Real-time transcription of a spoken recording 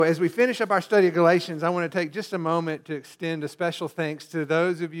As we finish up our study of Galatians, I want to take just a moment to extend a special thanks to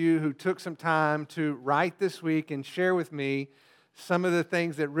those of you who took some time to write this week and share with me some of the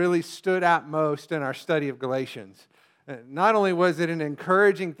things that really stood out most in our study of Galatians. Not only was it an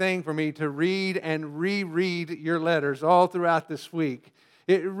encouraging thing for me to read and reread your letters all throughout this week,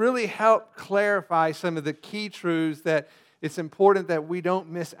 it really helped clarify some of the key truths that it's important that we don't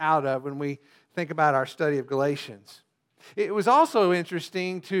miss out of when we think about our study of Galatians. It was also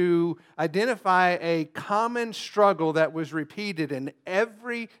interesting to identify a common struggle that was repeated in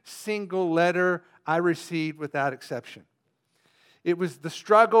every single letter I received without exception. It was the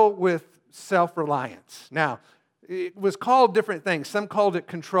struggle with self-reliance. Now, it was called different things. Some called it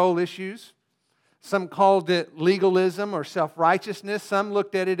control issues. Some called it legalism or self-righteousness. Some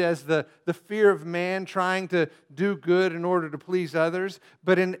looked at it as the fear of man trying to do good in order to please others.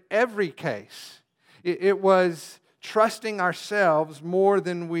 But in every case, it was trusting ourselves more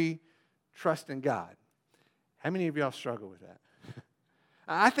than we trust in God. How many of y'all struggle with that?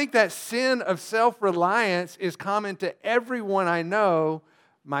 I think that sin of self-reliance is common to everyone I know,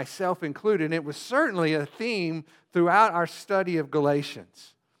 myself included. And it was certainly a theme throughout our study of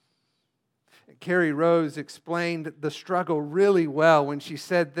Galatians. Carrie Rose explained the struggle really well when she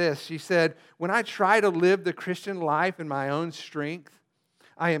said this. She said, "When I try to live the Christian life in my own strength,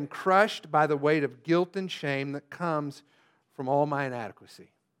 I am crushed by the weight of guilt and shame that comes from all my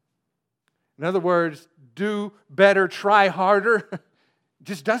inadequacy." In other words, do better, try harder,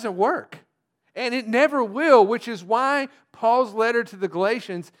 just doesn't work. And it never will, which is why Paul's letter to the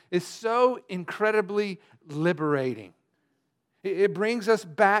Galatians is so incredibly liberating. It brings us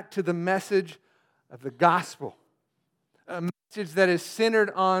back to the message of the gospel, a message that is centered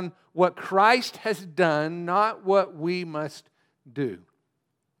on what Christ has done, not what we must do.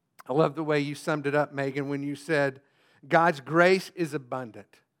 I love the way you summed it up, Megan, when you said, God's grace is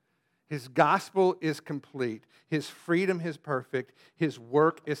abundant. His gospel is complete. His freedom is perfect. His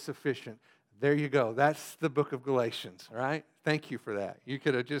work is sufficient. There you go. That's the book of Galatians, all right? Thank you for that. You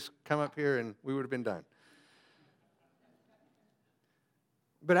could have just come up here and we would have been done.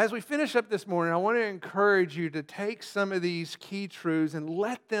 But as we finish up this morning, I want to encourage you to take some of these key truths and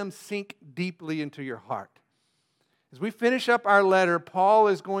let them sink deeply into your heart. As we finish up our letter, Paul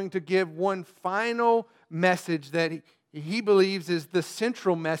is going to give one final message that he believes is the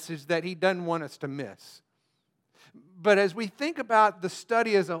central message that he doesn't want us to miss. But as we think about the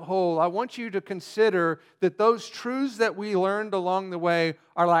study as a whole, I want you to consider that those truths that we learned along the way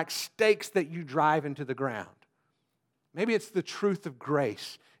are like stakes that you drive into the ground. Maybe it's the truth of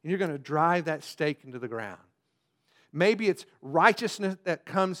grace, and you're going to drive that stake into the ground. Maybe it's righteousness that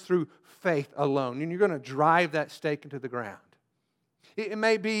comes through faith alone, and you're going to drive that stake into the ground. It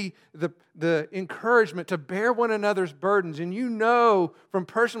may be the encouragement to bear one another's burdens, and you know from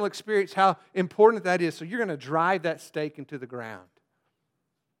personal experience how important that is, so you're going to drive that stake into the ground.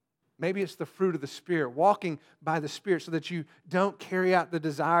 Maybe it's the fruit of the Spirit, walking by the Spirit so that you don't carry out the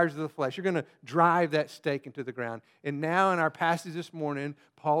desires of the flesh. You're going to drive that stake into the ground. And now in our passage this morning,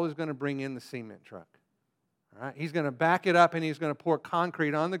 Paul is going to bring in the cement truck. All right? He's going to back it up and he's going to pour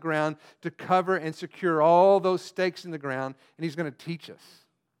concrete on the ground to cover and secure all those stakes in the ground. And he's going to teach us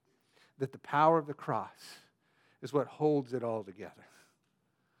that the power of the cross is what holds it all together.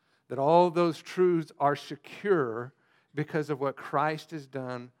 That all those truths are secure because of what Christ has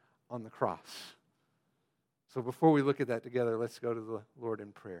done on the cross. So before we look at that together, let's go to the Lord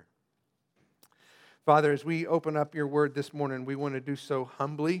in prayer. Father, as we open up your word this morning, we want to do so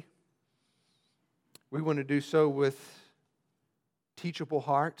humbly. We want to do so with teachable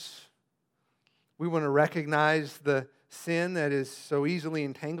hearts. We want to recognize the sin that is so easily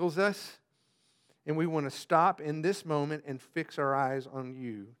entangles us. And we want to stop in this moment and fix our eyes on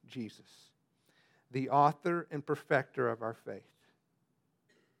you, Jesus, the author and perfecter of our faith.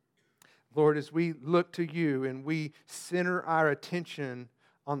 Lord, as we look to you and we center our attention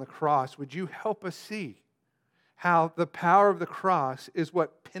on the cross, would you help us see how the power of the cross is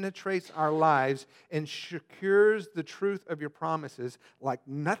what penetrates our lives and secures the truth of your promises like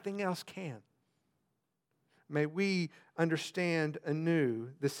nothing else can. May we understand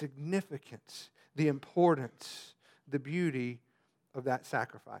anew the significance, the importance, the beauty of that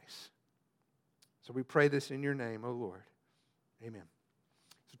sacrifice. So we pray this in your name, O Lord. Amen.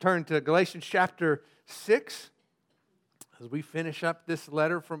 So turn to Galatians chapter 6 as we finish up this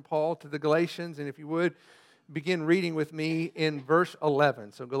letter from Paul to the Galatians. And if you would, begin reading with me in verse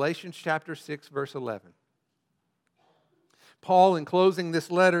 11. So Galatians chapter 6, verse 11. Paul, in closing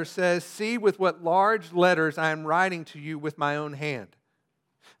this letter, says, "See with what large letters I am writing to you with my own hand.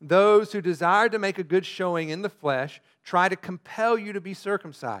 Those who desire to make a good showing in the flesh try to compel you to be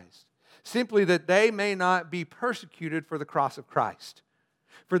circumcised, simply that they may not be persecuted for the cross of Christ.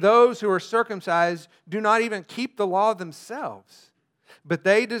 For those who are circumcised do not even keep the law themselves, but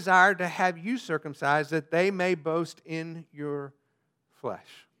they desire to have you circumcised, that they may boast in your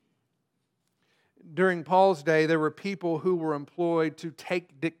flesh. During Paul's day, there were people who were employed to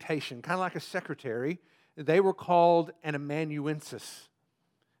take dictation, kind of like a secretary. They were called an amanuensis.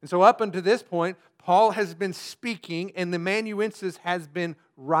 And so up until this point, Paul has been speaking and the amanuensis has been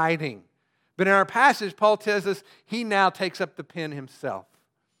writing. But in our passage, Paul tells us he now takes up the pen himself.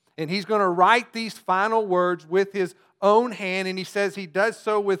 And he's going to write these final words with his own hand, and he says he does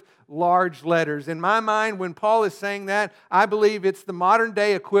so with large letters. In my mind, when Paul is saying that, I believe it's the modern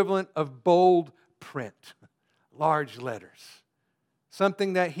day equivalent of bold print, large letters.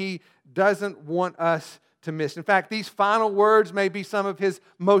 Something that he doesn't want us to miss. In fact, these final words may be some of his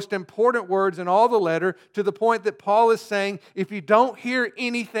most important words in all the letter, to the point that Paul is saying, if you don't hear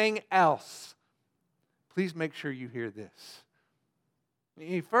anything else, please make sure you hear this.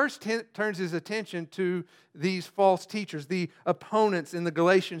 He first turns his attention to these false teachers, the opponents in the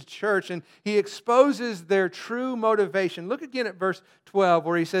Galatian church, and he exposes their true motivation. Look again at verse 12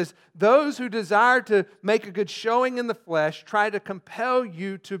 where he says, those who desire to make a good showing in the flesh try to compel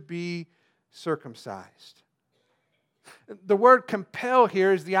you to be circumcised. The word compel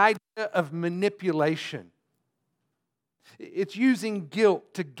here is the idea of manipulation. It's using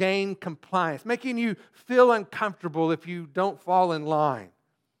guilt to gain compliance, making you feel uncomfortable if you don't fall in line.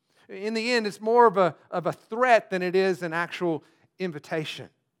 In the end, it's more of a threat than it is an actual invitation.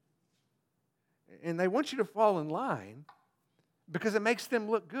 And they want you to fall in line because it makes them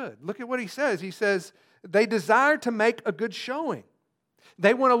look good. Look at what he says. He says, they desire to make a good showing.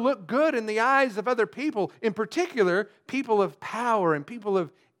 They want to look good in the eyes of other people, in particular, people of power and people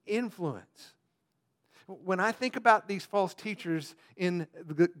of influence. When I think about these false teachers in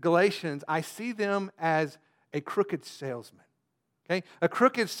the Galatians, I see them as a crooked salesman. Okay? A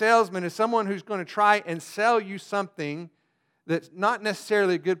crooked salesman is someone who's going to try and sell you something that's not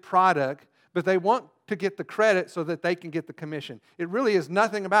necessarily a good product, but they want to get the credit so that they can get the commission. It really is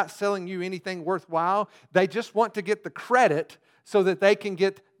nothing about selling you anything worthwhile. They just want to get the credit so that they can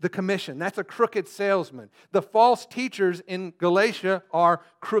get the commission. That's a crooked salesman. The false teachers in Galatia are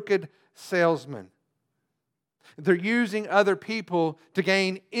crooked salesmen. They're using other people to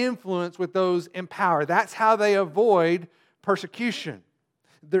gain influence with those in power. That's how they avoid persecution.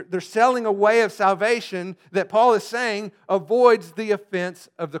 They're selling a way of salvation that Paul is saying avoids the offense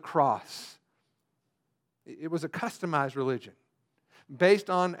of the cross. It was a customized religion based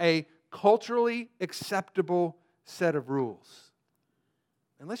on a culturally acceptable set of rules.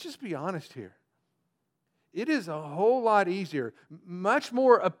 And let's just be honest here. It is a whole lot easier, much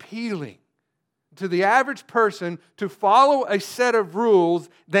more appealing to the average person to follow a set of rules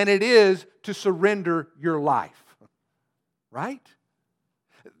than it is to surrender your life. Right?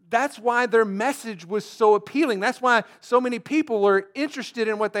 That's why their message was so appealing. That's why so many people were interested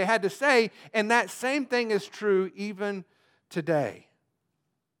in what they had to say, and that same thing is true even today.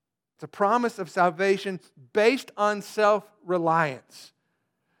 It's a promise of salvation based on self-reliance.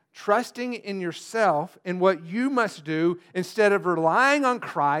 Trusting in yourself and what you must do instead of relying on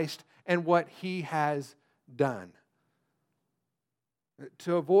Christ and what He has done.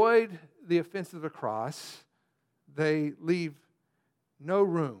 To avoid the offense of the cross, they leave no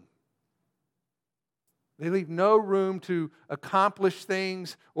room. They leave no room to accomplish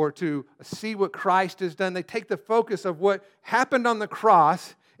things or to see what Christ has done. They take the focus of what happened on the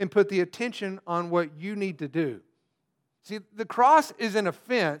cross and put the attention on what you need to do. See, the cross is an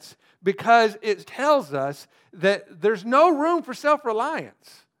offense because it tells us that there's no room for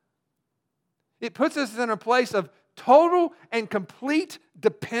self-reliance. It puts us in a place of total and complete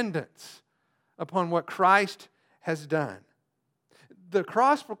dependence upon what Christ has done. The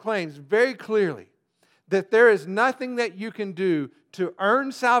cross proclaims very clearly that there is nothing that you can do to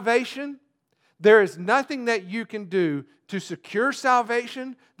earn salvation. There is nothing that you can do to secure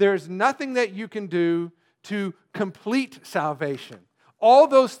salvation. There is nothing that you can do to complete salvation. All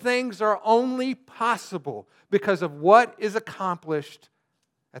those things are only possible because of what is accomplished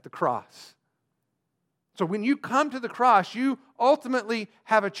at the cross. So when you come to the cross, you ultimately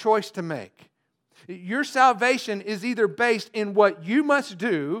have a choice to make. Your salvation is either based in what you must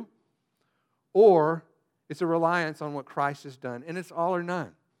do, or it's a reliance on what Christ has done. And it's all or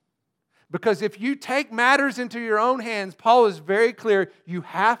none. Because if you take matters into your own hands, Paul is very clear, you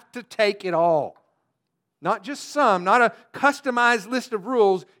have to take it all. Not just some, not a customized list of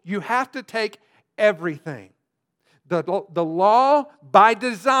rules. You have to take everything. The law, by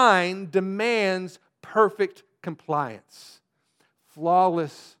design, demands perfect compliance,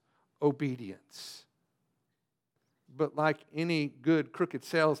 flawless obedience. But like any good crooked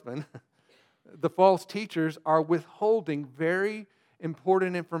salesman, the false teachers are withholding very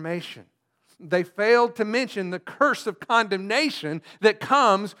important information. They failed to mention the curse of condemnation that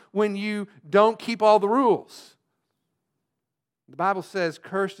comes when you don't keep all the rules. The Bible says,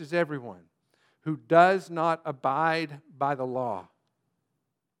 "Cursed is everyone who does not abide by the law."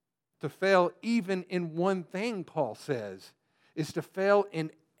 To fail even in one thing, Paul says, is to fail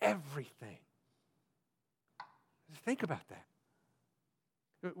in everything. Think about that.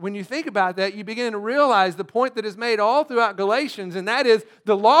 When you think about that, you begin to realize the point that is made all throughout Galatians, and that is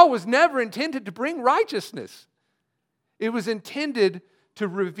the law was never intended to bring righteousness. It was intended to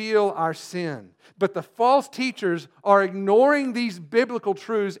reveal our sin. But the false teachers are ignoring these biblical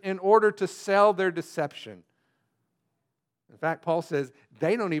truths in order to sell their deception. In fact, Paul says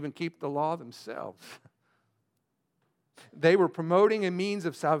they don't even keep the law themselves. They were promoting a means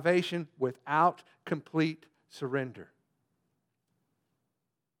of salvation without complete surrender,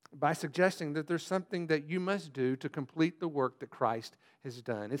 by suggesting that there's something that you must do to complete the work that Christ has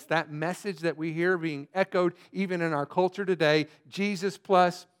done. It's that message that we hear being echoed even in our culture today: Jesus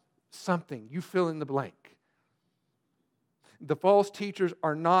plus something. You fill in the blank. The false teachers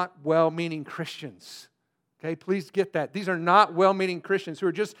are not well-meaning Christians. Okay, please get that. These are not well-meaning Christians who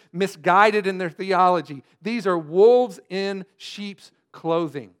are just misguided in their theology. These are wolves in sheep's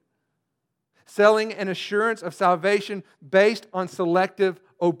clothing, selling an assurance of salvation based on selective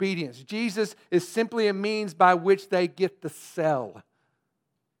obedience. Jesus is simply a means by which they get the sell,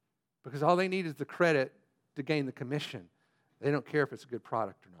 because all they need is the credit to gain the commission. They don't care if it's a good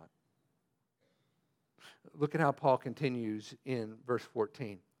product or not. Look at how Paul continues in verse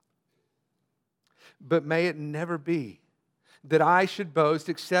 14. "But may it never be that I should boast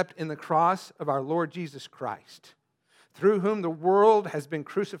except in the cross of our Lord Jesus Christ, through whom the world has been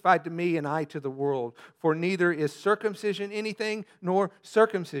crucified to me and I to the world. For neither is circumcision anything nor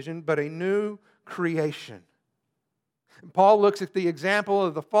circumcision, but a new creation." And Paul looks at the example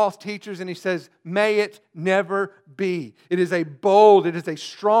of the false teachers and he says, may it never be. It is a bold, it is a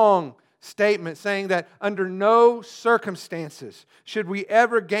strong statement saying that under no circumstances should we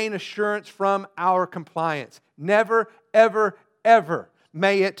ever gain assurance from our compliance. Never, ever, ever.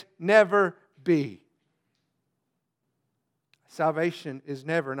 May it never be. Salvation is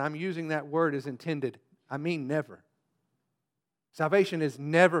never, and I'm using that word as intended, I mean never. Salvation is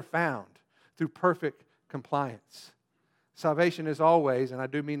never found through perfect compliance. Salvation is always, and I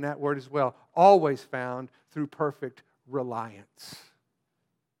do mean that word as well, always found through perfect reliance.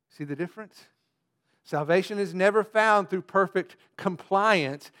 See the difference? Salvation is never found through perfect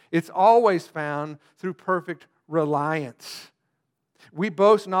compliance. It's always found through perfect reliance. We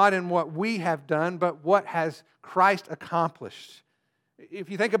boast not in what we have done, but what has Christ accomplished. If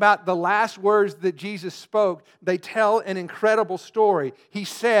you think about the last words that Jesus spoke, they tell an incredible story. He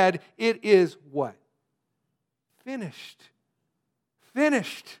said, it is what? Finished.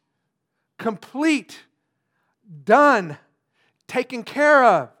 Finished. Complete. Done. Taken care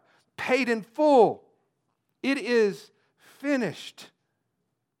of. Paid in full. It is finished.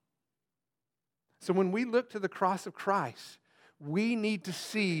 So when we look to the cross of Christ, we need to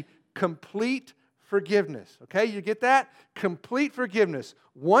see complete forgiveness. Okay, you get that? Complete forgiveness.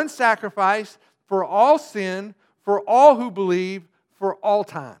 One sacrifice for all sin, for all who believe, for all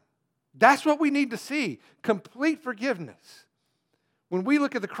time. That's what we need to see. Complete forgiveness. When we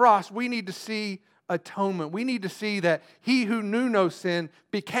look at the cross, we need to see atonement. We need to see that He who knew no sin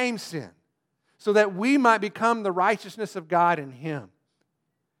became sin, so that we might become the righteousness of God in Him.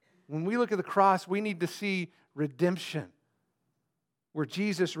 When we look at the cross, we need to see redemption, where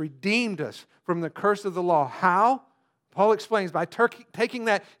Jesus redeemed us from the curse of the law. How? Paul explains, by taking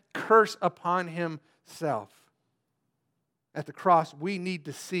that curse upon Himself. At the cross, we need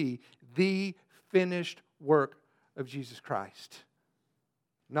to see the finished work of Jesus Christ.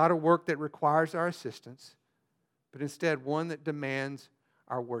 Not a work that requires our assistance, but instead one that demands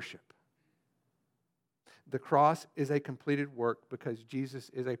our worship. The cross is a completed work because Jesus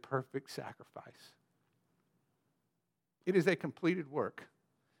is a perfect sacrifice. It is a completed work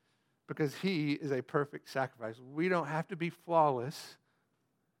because He is a perfect sacrifice. We don't have to be flawless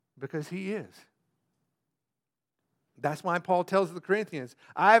because He is. That's why Paul tells the Corinthians,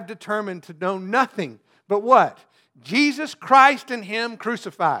 I have determined to know nothing but what? Jesus Christ and Him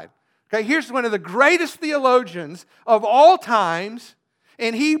crucified. Okay, here's one of the greatest theologians of all times,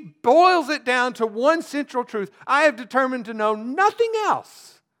 and he boils it down to one central truth. I have determined to know nothing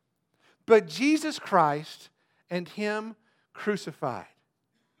else but Jesus Christ and Him crucified.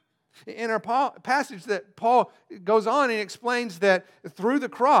 In our passage that Paul goes on and explains that through the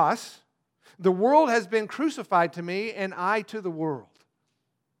cross, the world has been crucified to me and I to the world.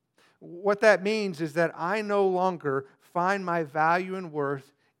 What that means is that I no longer find my value and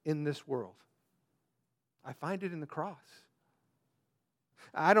worth in this world. I find it in the cross.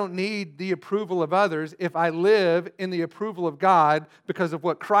 I don't need the approval of others if I live in the approval of God because of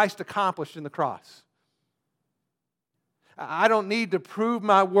what Christ accomplished in the cross. I don't need to prove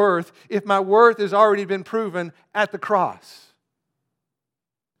my worth if my worth has already been proven at the cross.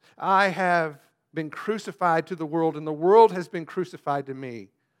 I have been crucified to the world, and the world has been crucified to me.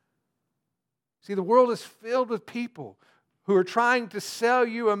 See, the world is filled with people who are trying to sell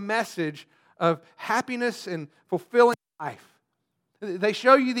you a message of happiness and fulfilling life. They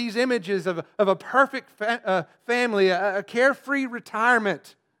show you these images of a perfect family, a carefree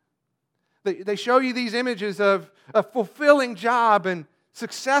retirement. They show you these images of a fulfilling job and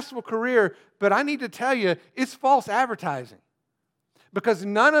successful career. But I need to tell you, it's false advertising. Because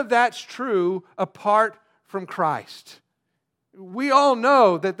none of that's true apart from Christ. We all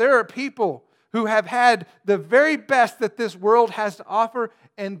know that there are people who have had the very best that this world has to offer,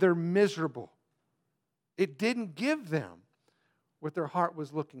 and they're miserable. It didn't give them what their heart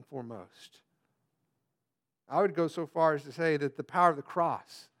was looking for most. I would go so far as to say that the power of the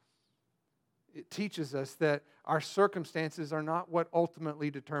cross, it teaches us that our circumstances are not what ultimately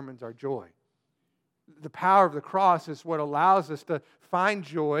determines our joy. The power of the cross is what allows us to find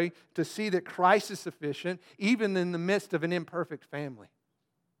joy, to see that Christ is sufficient, even in the midst of an imperfect family.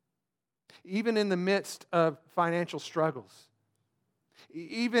 Even in the midst of financial struggles.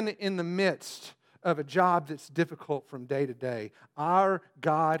 Even in the midst of a job that's difficult from day to day. Our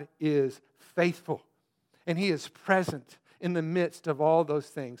God is faithful, and He is present in the midst of all those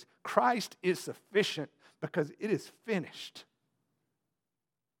things. Christ is sufficient because it is finished.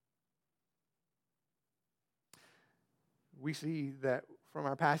 We see that from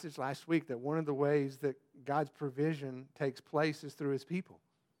our passage last week that one of the ways that God's provision takes place is through His people.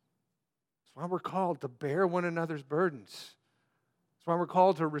 That's why we're called to bear one another's burdens. That's why we're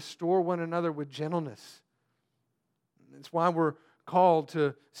called to restore one another with gentleness. That's why we're called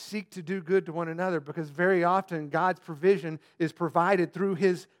to seek to do good to one another, because very often God's provision is provided through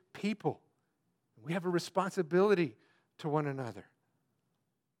His people. We have a responsibility to one another.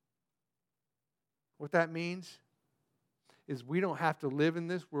 What that means is we don't have to live in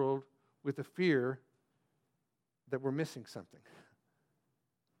this world with the fear that we're missing something.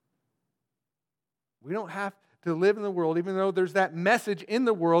 We don't have to live in the world, even though there's that message in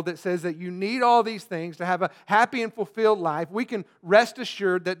the world that says that you need all these things to have a happy and fulfilled life. We can rest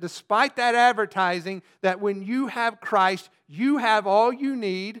assured that despite that advertising, that when you have Christ, you have all you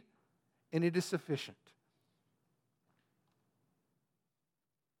need, and it is sufficient.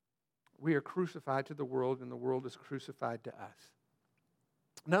 We are crucified to the world, and the world is crucified to us.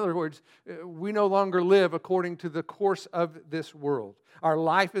 In other words, we no longer live according to the course of this world. Our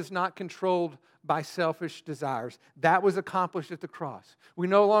life is not controlled by selfish desires. That was accomplished at the cross. We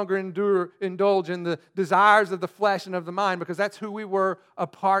no longer indulge in the desires of the flesh and of the mind, because that's who we were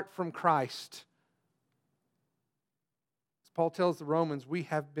apart from Christ. As Paul tells the Romans, we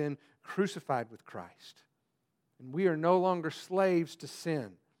have been crucified with Christ, and we are no longer slaves to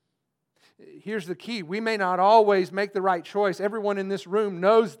sin. Here's the key. We may not always make the right choice. Everyone in this room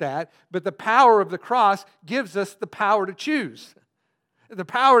knows that. But the power of the cross gives us the power to choose. The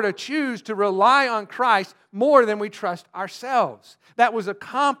power to choose to rely on Christ more than we trust ourselves. That was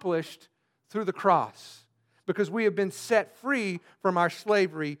accomplished through the cross because we have been set free from our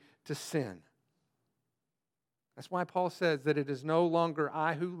slavery to sin. That's why Paul says that it is no longer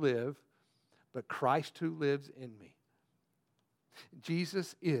I who live, but Christ who lives in me.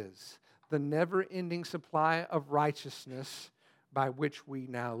 Jesus is the never-ending supply of righteousness by which we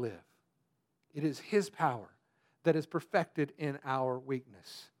now live. It is His power that is perfected in our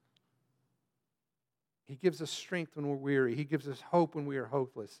weakness. He gives us strength when we're weary. He gives us hope when we are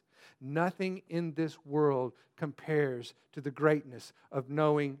hopeless. Nothing in this world compares to the greatness of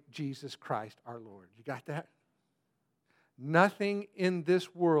knowing Jesus Christ our Lord. You got that? Nothing in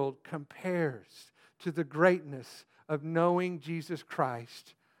this world compares to the greatness of knowing Jesus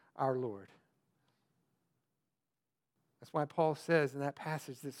Christ our Lord. That's why Paul says in that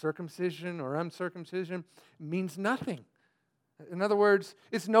passage that circumcision or uncircumcision means nothing. In other words,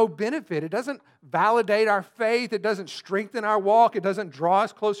 it's no benefit. It doesn't validate our faith. It doesn't strengthen our walk. It doesn't draw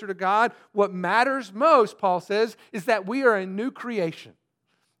us closer to God. What matters most, Paul says, is that we are a new creation.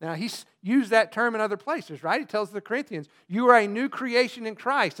 Now, he's used that term in other places, right? He tells the Corinthians, you are a new creation in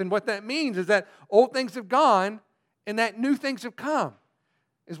Christ. And what that means is that old things have gone and that new things have come.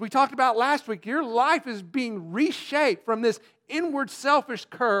 As we talked about last week, your life is being reshaped from this inward selfish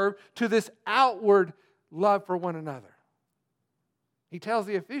curve to this outward love for one another. He tells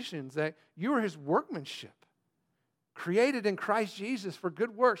the Ephesians that you are His workmanship, created in Christ Jesus for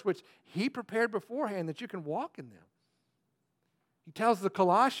good works, which He prepared beforehand that you can walk in them. He tells the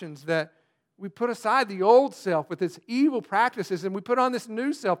Colossians that we put aside the old self with its evil practices and we put on this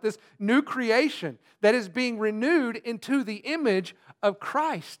new self, this new creation that is being renewed into the image of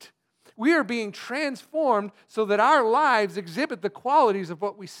Christ. We are being transformed so that our lives exhibit the qualities of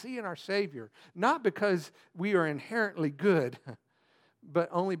what we see in our Savior, not because we are inherently good, but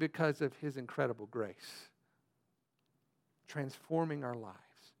only because of His incredible grace, transforming our lives.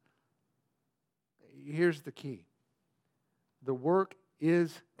 Here's the key. The work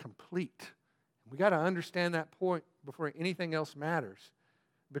is complete. We got to understand that point before anything else matters.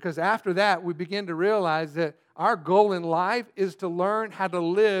 Because after that, we begin to realize that our goal in life is to learn how to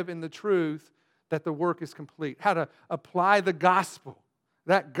live in the truth that the work is complete, how to apply the gospel,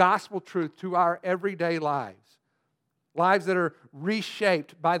 that gospel truth to our everyday lives. Lives that are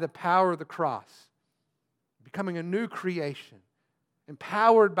reshaped by the power of the cross, becoming a new creation,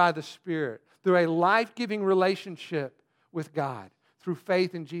 empowered by the Spirit through a life-giving relationship with God, through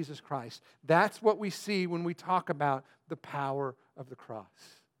faith in Jesus Christ. That's what we see when we talk about the power of the cross.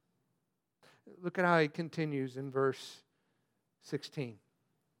 Look at how he continues in verse 16.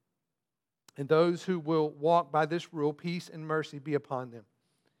 And those who will walk by this rule, peace and mercy be upon them,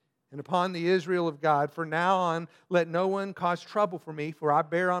 and upon the Israel of God. For now on, let no one cause trouble for me, for I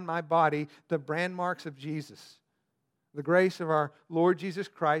bear on my body the brand marks of Jesus. The grace of our Lord Jesus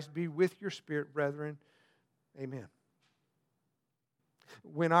Christ be with your spirit, brethren. Amen.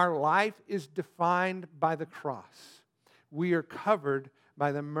 When our life is defined by the cross, we are covered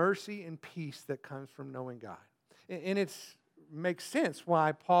by the mercy and peace that comes from knowing God. And it makes sense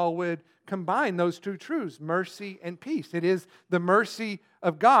why Paul would combine those two truths, mercy and peace. It is the mercy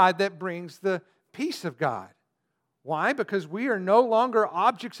of God that brings the peace of God. Why? Because we are no longer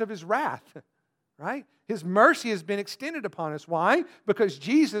objects of His wrath, right? His mercy has been extended upon us. Why? Because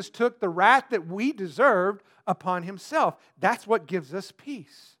Jesus took the wrath that we deserved upon Himself. That's what gives us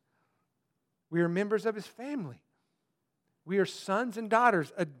peace. We are members of His family. We are sons and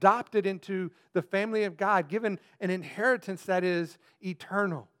daughters adopted into the family of God, given an inheritance that is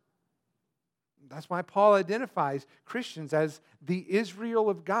eternal. That's why Paul identifies Christians as the Israel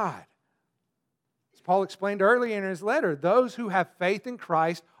of God. As Paul explained earlier in his letter, those who have faith in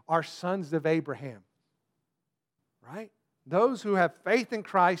Christ are sons of Abraham. Right? Those who have faith in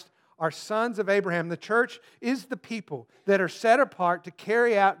Christ are sons of Abraham. The church is the people that are set apart to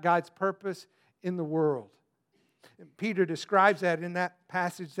carry out God's purpose in the world. And Peter describes that in that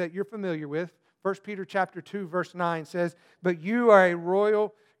passage that you're familiar with. 1 Peter chapter 2, verse 9 says, "But you are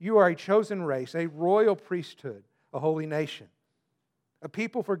a chosen race, a royal priesthood, a holy nation, a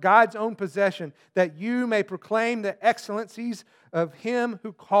people for God's own possession, that you may proclaim the excellencies of Him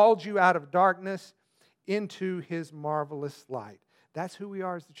who called you out of darkness into His marvelous light." That's who we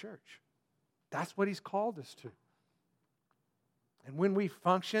are as the church. That's what He's called us to. And when we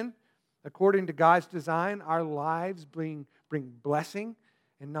function according to God's design, our lives bring blessing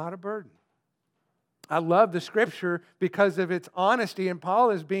and not a burden. I love the Scripture because of its honesty, and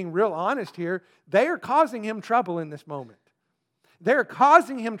Paul is being real honest here. They are causing him trouble in this moment. They're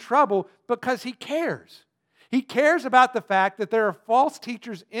causing him trouble because he cares. He cares about the fact that there are false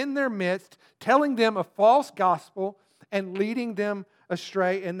teachers in their midst telling them a false gospel and leading them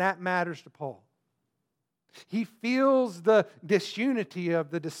astray, and that matters to Paul. He feels the disunity of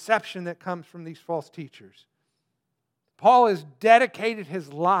the deception that comes from these false teachers. Paul has dedicated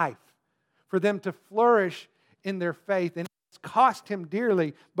his life for them to flourish in their faith, and it's cost him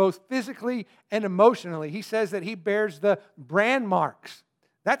dearly, both physically and emotionally. He says that he bears the brand marks.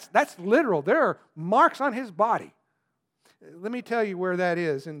 That's literal. There are marks on his body. Let me tell you where that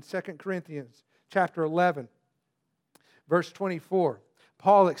is in 2 Corinthians chapter 11, verse 24.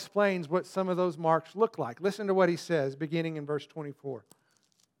 Paul explains what some of those marks look like. Listen to what he says, beginning in verse 24.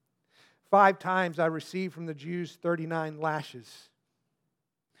 5 times I received from the Jews 39 lashes.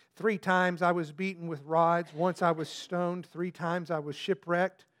 3 times I was beaten with rods. Once I was stoned. 3 times I was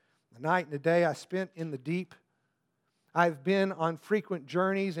shipwrecked. The night and the day I spent in the deep. I've been on frequent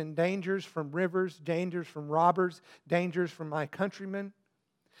journeys and dangers from rivers, dangers from robbers, dangers from my countrymen,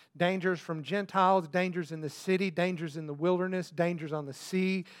 dangers from Gentiles, dangers in the city, dangers in the wilderness, dangers on the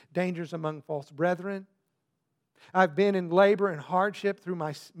sea, dangers among false brethren. I've been in labor and hardship through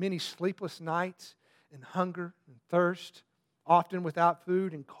my many sleepless nights, and hunger and thirst, often without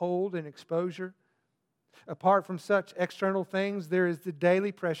food and cold and exposure. Apart from such external things, there is the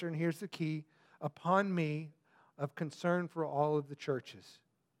daily pressure, and here's the key, upon me of concern for all of the churches.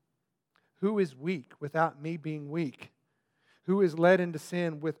 Who is weak without me being weak? Who is led into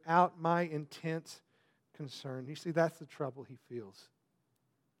sin without my intense concern? You see, that's the trouble he feels.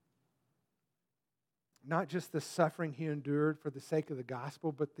 Not just the suffering he endured for the sake of the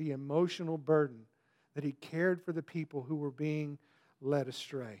gospel, but the emotional burden that he cared for the people who were being led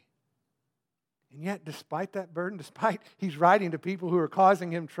astray. And yet, despite that burden, despite he's writing to people who are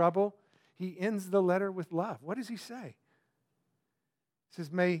causing him trouble, he ends the letter with love. What does he say? He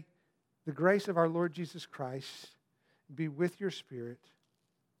says, may the grace of our Lord Jesus Christ be with your spirit.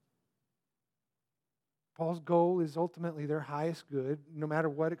 Paul's goal is ultimately their highest good, no matter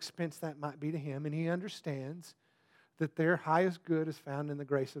what expense that might be to him, and he understands that their highest good is found in the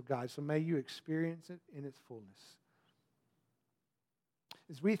grace of God. So may you experience it in its fullness.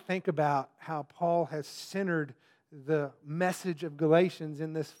 As we think about how Paul has centered the message of Galatians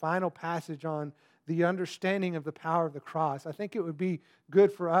in this final passage on the understanding of the power of the cross, I think it would be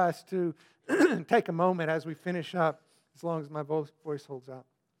good for us to take a moment as we finish up, as long as my voice holds out,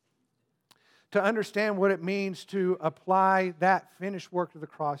 to understand what it means to apply that finished work of the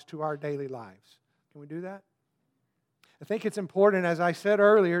cross to our daily lives. Can we do that? I think it's important, as I said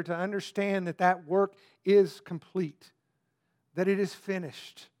earlier, to understand that that work is complete, that it is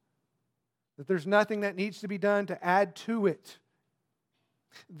finished, that there's nothing that needs to be done to add to it.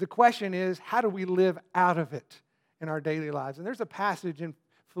 The question is, how do we live out of it in our daily lives? And there's a passage in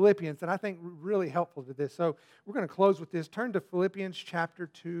Philippians that I think really helpful to this. So we're going to close with this. Turn to Philippians chapter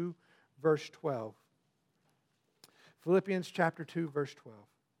 2, verse 12. Philippians chapter 2, verse 12.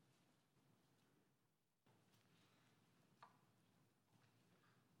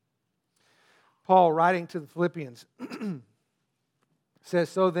 Paul, writing to the Philippians, says,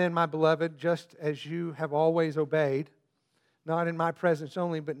 so then, my beloved, just as you have always obeyed, not in my presence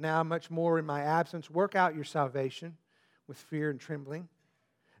only, but now much more in my absence, work out your salvation with fear and trembling.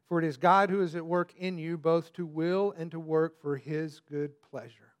 For it is God who is at work in you, both to will and to work for His good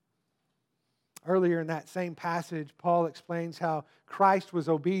pleasure. Earlier in that same passage, Paul explains how Christ was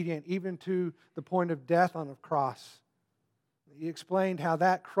obedient even to the point of death on a cross. He explained how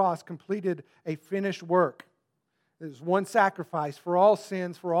that cross completed a finished work. It was one sacrifice for all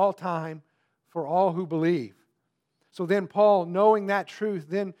sins, for all time, for all who believe. So then Paul, knowing that truth,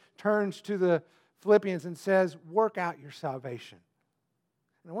 then turns to the Philippians and says, work out your salvation.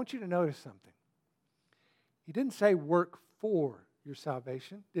 And I want you to notice something. He didn't say work for your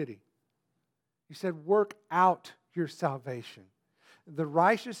salvation, did he? He said work out your salvation. The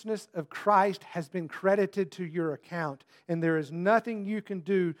righteousness of Christ has been credited to your account, and there is nothing you can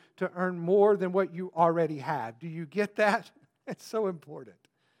do to earn more than what you already have. Do you get that? It's so important.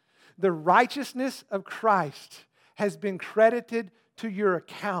 The righteousness of Christ has been credited to your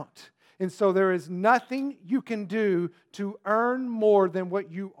account, and so there is nothing you can do to earn more than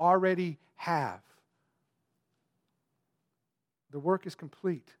what you already have. The work is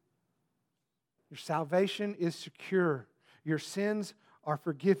complete. Your salvation is secure. Your sins are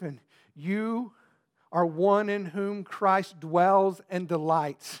forgiven. You are one in whom Christ dwells and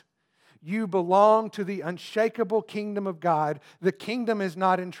delights. You belong to the unshakable kingdom of God. The kingdom is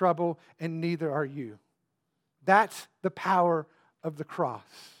not in trouble, and neither are you. That's the power of the cross.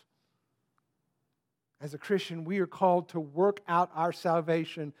 As a Christian, we are called to work out our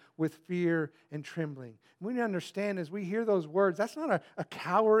salvation with fear and trembling. We need to understand as we hear those words, that's not a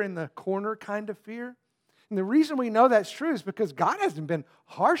cower in the corner kind of fear. And the reason we know that's true is because God hasn't been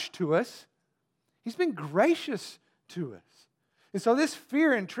harsh to us. He's been gracious to us. And so this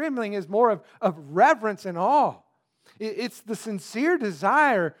fear and trembling is more of reverence and awe. It's the sincere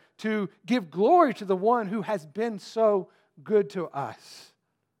desire to give glory to the one who has been so good to us.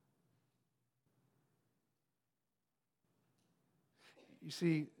 You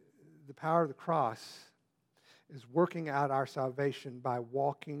see, the power of the cross is working out our salvation by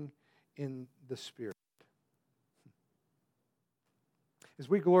walking in the Spirit. As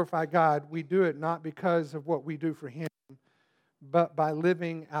we glorify God, we do it not because of what we do for Him, but by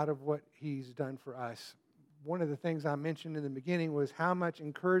living out of what He's done for us. One of the things I mentioned in the beginning was how much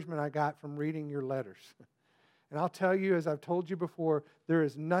encouragement I got from reading your letters. And I'll tell you, as I've told you before, there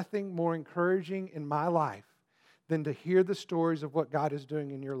is nothing more encouraging in my life than to hear the stories of what God is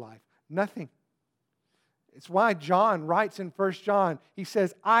doing in your life. Nothing. It's why John writes in 1 John, he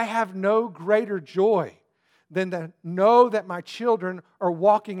says, I have no greater joy than to know that my children are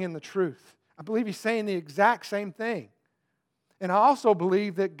walking in the truth. I believe he's saying the exact same thing. And I also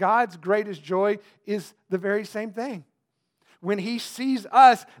believe that God's greatest joy is the very same thing. when He sees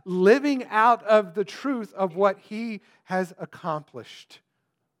us living out of the truth of what He has accomplished.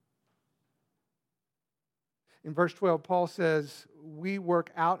 In verse 12, Paul says, we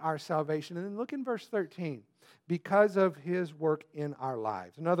work out our salvation. And then look in verse 13, because of His work in our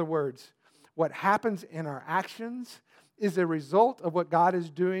lives. In other words, what happens in our actions is a result of what God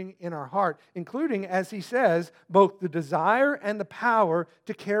is doing in our heart, including, as he says, both the desire and the power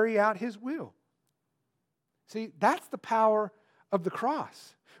to carry out His will. See, that's the power of the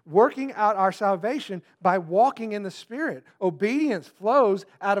cross. Working out our salvation by walking in the Spirit. Obedience flows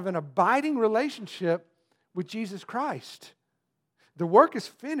out of an abiding relationship with Jesus Christ. The work is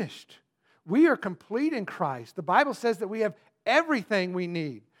finished. We are complete in Christ. The Bible says that we have everything we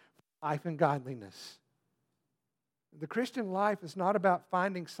need for life and godliness. The Christian life is not about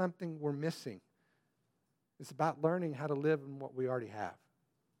finding something we're missing. It's about learning how to live in what we already have.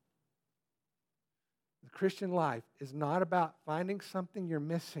 The Christian life is not about finding something you're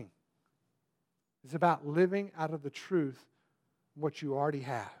missing. It's about living out of the truth what you already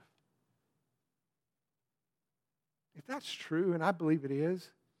have. If that's true, and I believe it is,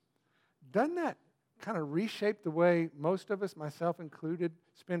 doesn't that kind of reshape the way most of us, myself included,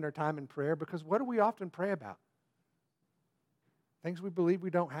 spend our time in prayer? Because what do we often pray about? Things we believe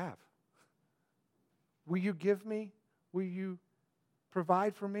we don't have. Will you give me? Will you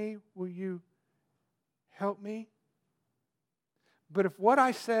provide for me? Will you help me? But if what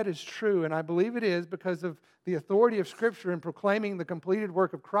I said is true, and I believe it is because of the authority of Scripture in proclaiming the completed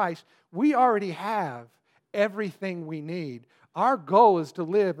work of Christ, we already have everything we need. Our goal is to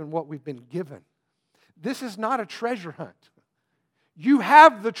live in what we've been given. This is not a treasure hunt. You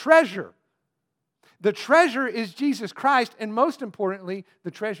have the treasure. The treasure is Jesus Christ, and most importantly,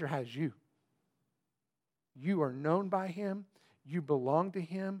 the treasure has you. You are known by Him. You belong to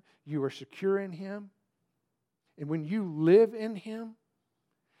Him. You are secure in Him. And when you live in Him,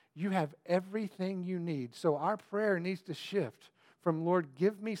 you have everything you need. So our prayer needs to shift from, Lord,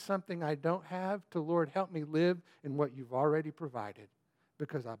 give me something I don't have, to, Lord, help me live in what You've already provided,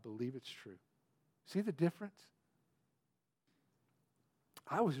 because I believe it's true. See the difference?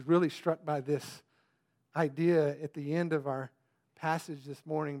 I was really struck by this idea at the end of our passage this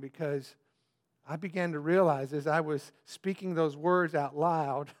morning, because I began to realize as I was speaking those words out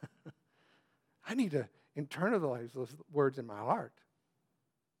loud, I need to internalize those words in my heart.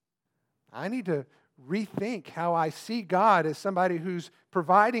 I need to rethink how I see God as somebody who's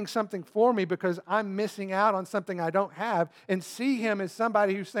providing something for me because I'm missing out on something I don't have, and see Him as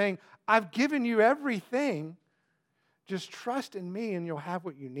somebody who's saying, I've given you everything, just trust in me and you'll have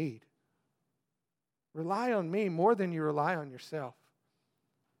what you need. Rely on me more than you rely on yourself.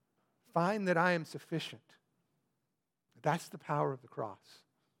 Find that I am sufficient. That's the power of the cross.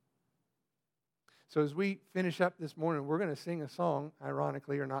 So as we finish up this morning, we're going to sing a song,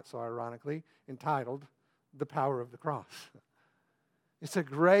 ironically or not so ironically, entitled, The Power of the Cross. It's a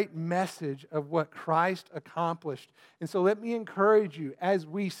great message of what Christ accomplished. And so let me encourage you, as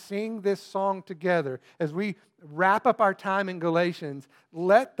we sing this song together, as we wrap up our time in Galatians,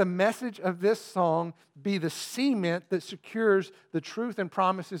 let the message of this song be the cement that secures the truth and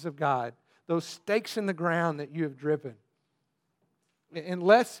promises of God, those stakes in the ground that you have driven. And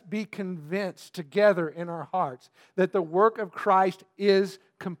let's be convinced together in our hearts that the work of Christ is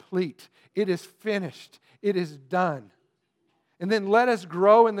complete. It is finished. It is done. And then let us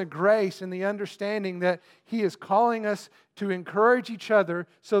grow in the grace and the understanding that He is calling us to encourage each other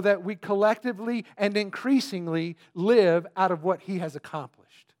so that we collectively and increasingly live out of what He has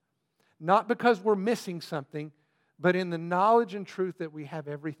accomplished. Not because we're missing something, but in the knowledge and truth that we have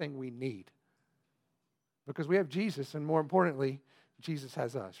everything we need. Because we have Jesus, and more importantly, Jesus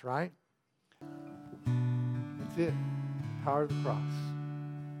has us, right? That's it. The power of the cross.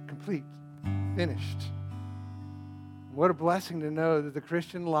 Complete. Finished. What a blessing to know that the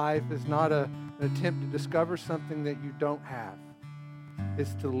Christian life is not an attempt to discover something that you don't have.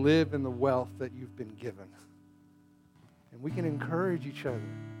 It's to live in the wealth that you've been given. And we can encourage each other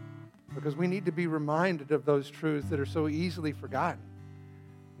because we need to be reminded of those truths that are so easily forgotten.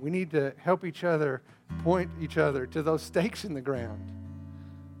 We need to help each other, point each other to those stakes in the ground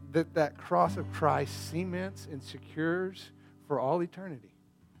that cross of Christ cements and secures for all eternity.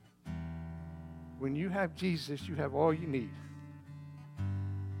 When you have Jesus, you have all you need.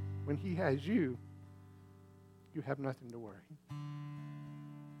 When He has you, you have nothing to worry.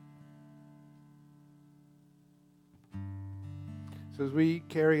 So as we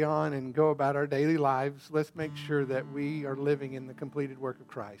carry on and go about our daily lives, let's make sure that we are living in the completed work of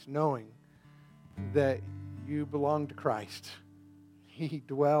Christ, knowing that you belong to Christ. He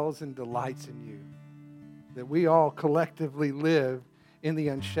dwells and delights in you. that we all collectively live in the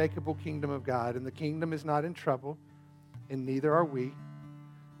unshakable kingdom of God. And the kingdom is not in trouble, and neither are we.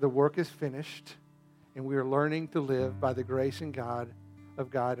 The work is finished, and we are learning to live by the grace and of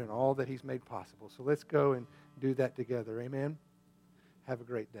God and all that He's made possible. So let's go and do that together. Amen. Have a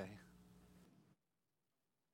great day.